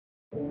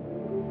Ich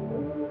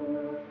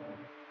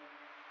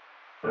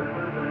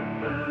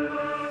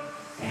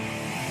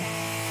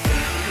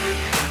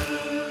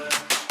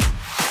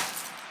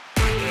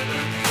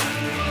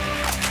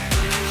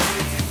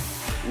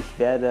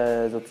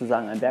werde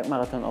sozusagen einen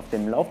Bergmarathon auf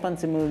dem Laufband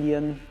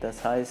simulieren.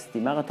 Das heißt, die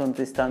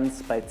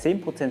Marathondistanz bei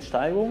 10%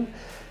 Steigung,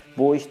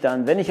 wo ich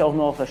dann, wenn ich auch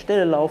nur auf der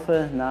Stelle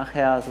laufe,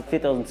 nachher so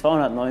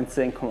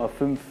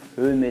 4219,5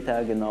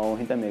 Höhenmeter genau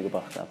hinter mir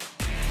gebracht habe.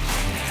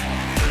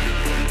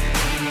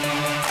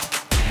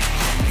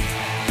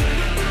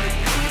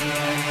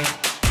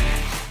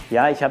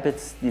 Ja, ich habe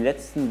jetzt die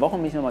letzten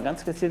Wochen mich nochmal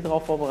ganz gezielt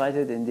darauf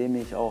vorbereitet, indem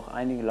ich auch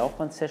einige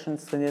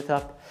Laufband-Sessions trainiert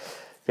habe.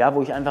 Ja,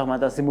 wo ich einfach mal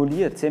das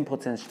simuliere,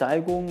 10%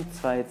 Steigung,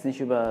 zwar jetzt nicht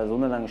über so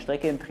eine lange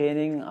Strecke im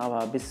Training,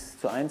 aber bis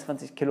zu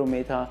 21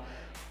 Kilometer.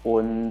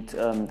 Und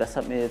das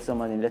hat mir jetzt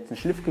nochmal den letzten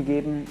Schliff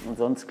gegeben. Und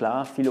sonst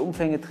klar, viele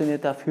Umfänge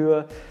trainiert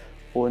dafür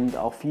und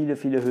auch viele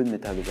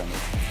Höhenmeter gesammelt.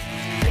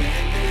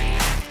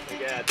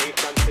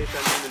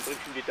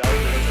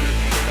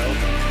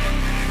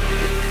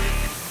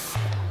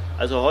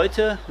 Also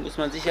heute muss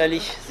man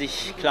sicherlich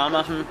sich klar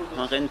machen,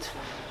 man rennt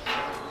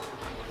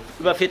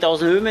über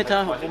 4000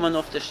 Höhenmeter, wo man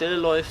auf der Stelle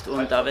läuft,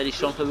 und da werde ich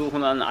schon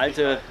versuchen, an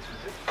alte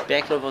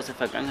Bergläufe aus der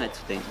Vergangenheit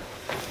zu denken.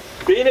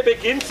 Beine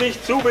beginnt sich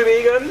zu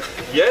bewegen.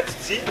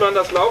 Jetzt sieht man,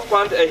 das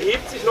Laufband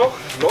erhebt sich noch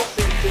sind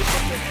 10%.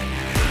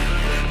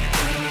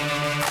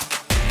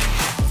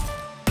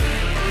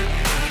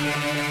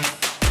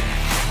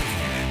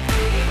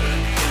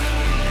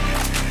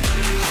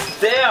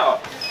 Der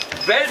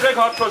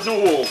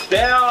Weltrekordversuch,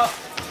 der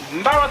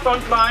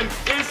Marathonclimb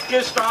ist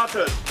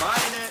gestartet.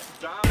 Meine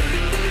Damen.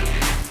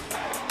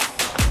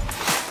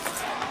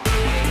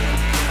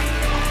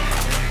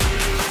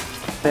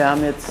 Wir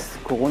haben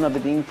jetzt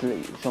Corona-bedingt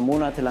schon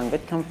monatelang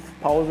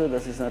Wettkampfpause.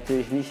 Das ist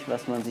natürlich nicht,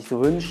 was man sich so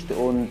wünscht.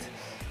 Und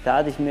da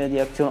hatte ich mir die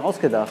Aktion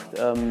ausgedacht,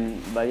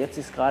 weil jetzt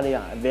ist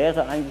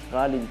wäre eigentlich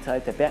gerade die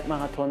Zeit der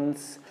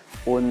Bergmarathons.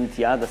 Und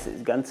ja, das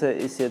Ganze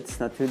ist jetzt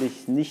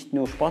natürlich nicht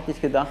nur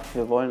sportlich gedacht.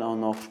 Wir wollen auch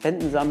noch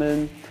Spenden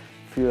sammeln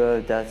für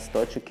das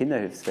Deutsche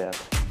Kinderhilfswerk.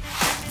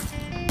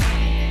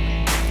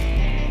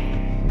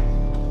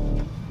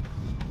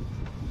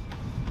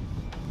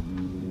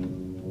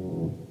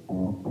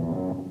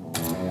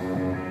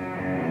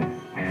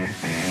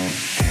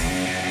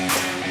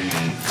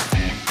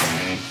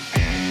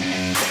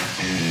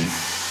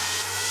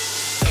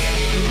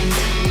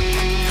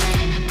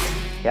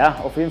 Ja,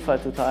 auf jeden Fall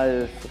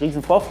total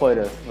riesen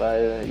Vorfreude,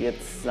 weil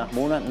jetzt nach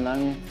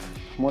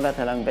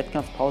monatelangen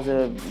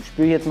Wettkampfpause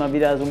spüre ich jetzt mal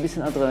wieder so ein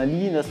bisschen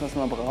Adrenalin, das was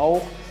man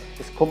braucht.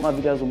 Es kommt mal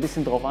wieder so ein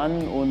bisschen drauf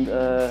an und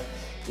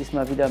ist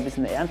mal wieder ein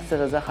bisschen eine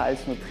ernstere Sache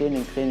als nur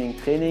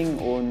Training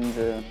und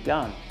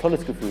ja,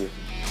 tolles Gefühl.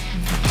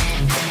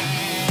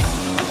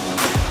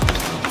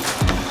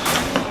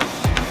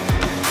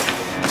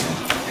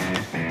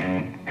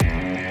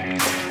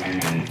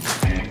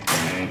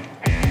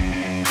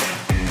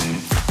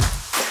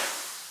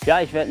 Ja,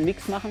 ich werde einen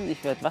Mix machen,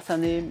 ich werde Wasser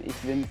nehmen, ich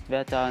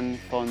werde dann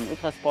von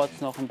Ultrasports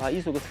noch ein paar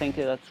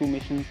ISO-Getränke dazu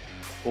mischen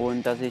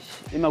und dass ich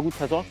immer gut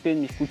versorgt bin,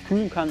 mich gut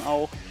kühlen kann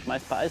auch,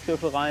 schmeiße ein paar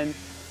Eiswürfel rein,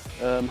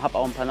 habe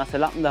auch ein paar nasse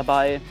Lappen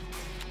dabei.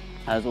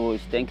 Also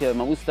ich denke,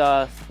 man muss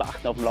das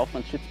beachten, auf dem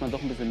Laufband schwitzt man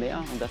doch ein bisschen mehr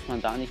und dass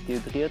man da nicht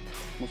dehydriert,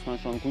 muss man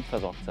schon gut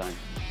versorgt sein.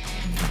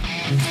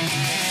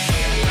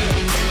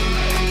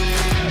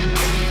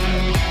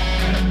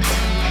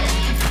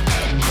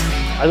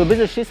 Also ein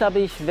bisschen Schiss habe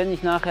ich, wenn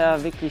ich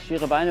nachher wirklich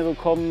schwere Beine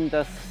bekomme,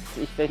 dass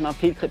ich vielleicht mal einen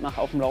Fehltritt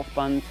mache auf dem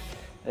Laufband.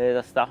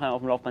 Das darf ja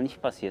auf dem Laufband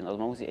nicht passieren. Also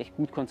man muss sich echt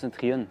gut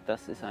konzentrieren.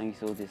 Das ist eigentlich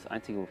so das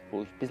Einzige,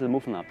 wo ich ein bisschen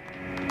Muffen habe.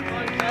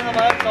 Ein kleiner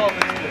Weitlauf.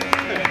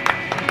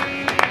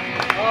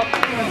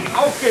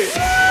 Auf geht's!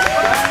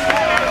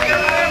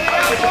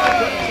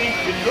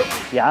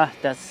 Ja,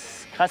 das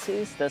Krasse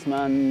ist, dass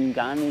man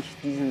gar nicht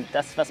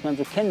das, was man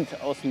so kennt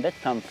aus dem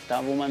Wettkampf,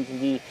 da wo man so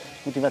die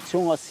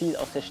Motivation rauszieht,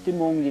 aus der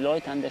Stimmung, die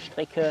Leute an der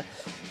Strecke.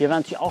 Hier waren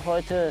natürlich auch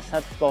Leute, es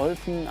hat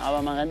geholfen,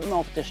 aber man rennt immer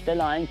auf der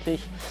Stelle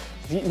eigentlich,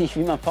 sieht nicht,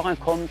 wie man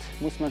vorankommt,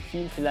 muss man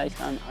viel vielleicht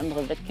an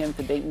andere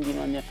Wettkämpfe denken, die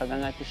man in der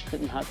Vergangenheit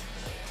bestritten hat.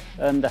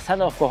 Das hat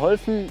auch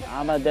geholfen,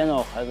 aber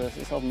dennoch, also es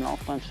ist auf dem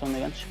Laufband schon eine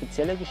ganz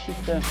spezielle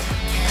Geschichte.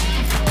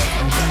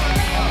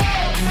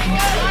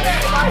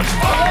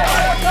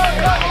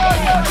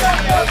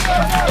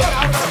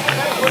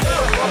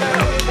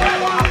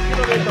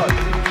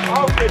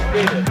 Auf geht's,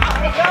 Bene!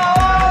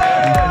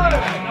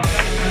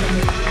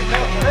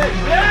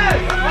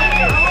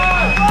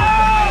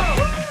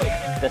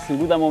 Das ist ein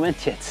guter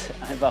Moment jetzt,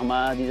 einfach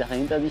mal die Sache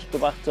hinter sich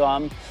gebracht zu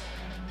haben.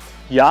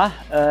 Ja,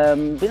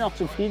 bin auch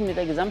zufrieden mit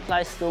der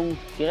Gesamtleistung.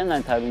 Die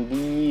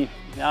Renneinteilung,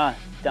 ja,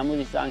 da muss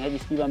ich sagen, hätte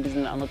ich lieber ein bisschen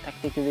eine andere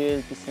Taktik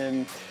gewählt, ein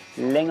bisschen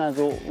länger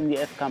so um die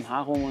 11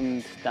 km/h rum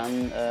und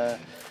dann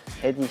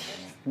hätte ich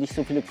nicht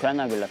so viele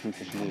Körner gelassen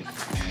zwischendurch.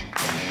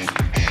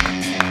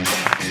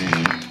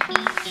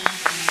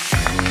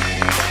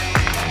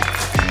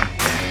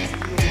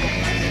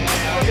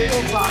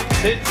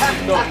 Setz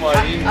dich doch mal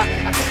hin.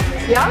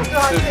 Ja, du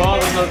hast Wir fahren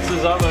noch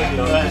zusammen.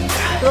 Ja.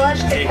 Du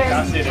hast gekämpft.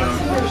 Klasse,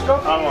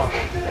 ja. Hammer.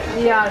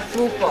 Ja,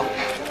 super.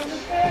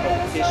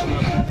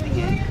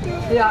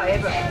 Ja,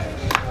 eben.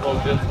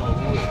 Kommt jetzt noch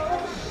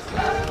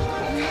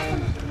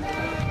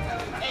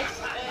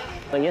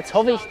gut. Jetzt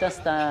hoffe ich,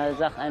 dass da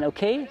sagt einer,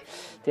 okay,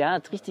 der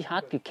hat richtig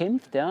hart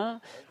gekämpft, ja,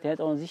 der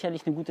hat auch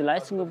sicherlich eine gute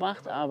Leistung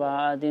gebracht,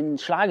 aber den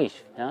schlage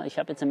ich. Ja. Ich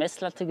habe jetzt eine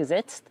Messlatte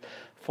gesetzt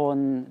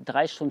von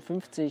 3 Stunden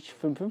 50,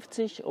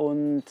 55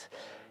 und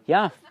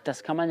ja,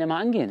 das kann man ja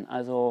mal angehen.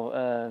 Also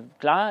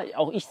klar,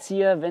 auch ich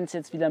ziehe, wenn es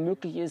jetzt wieder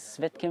möglich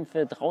ist,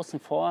 Wettkämpfe draußen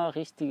vor,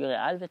 richtige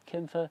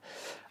Realwettkämpfe.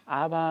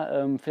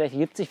 Aber vielleicht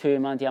gibt sich für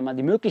jemanden ja mal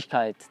die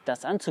Möglichkeit,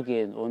 das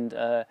anzugehen. Und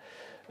da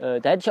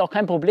hätte ich auch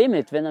kein Problem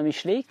mit, wenn er mich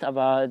schlägt.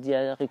 Aber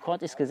der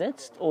Rekord ist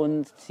gesetzt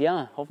und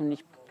ja,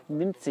 hoffentlich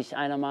nimmt sich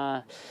einer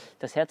mal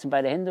das Herz in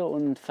beide Hände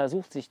und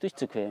versucht, sich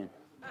durchzuquälen.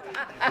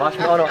 Mach ich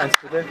mir auch noch eins,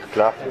 bitte?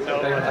 Klar.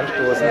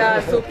 Anstoßen.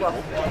 Ja, super.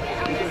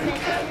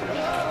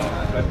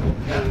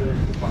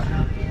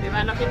 Wir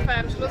waren auf jeden Fall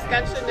am Schluss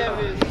ganz schön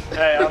nervös.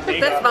 Ja,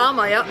 mega. Das waren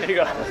wir, ja.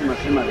 Mega. Das ist immer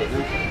schlimmer, ne?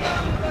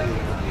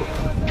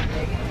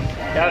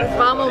 Ja, Das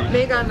waren wir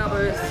mega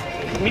nervös.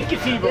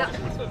 mitgefiebert. Ja.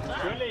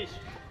 Natürlich.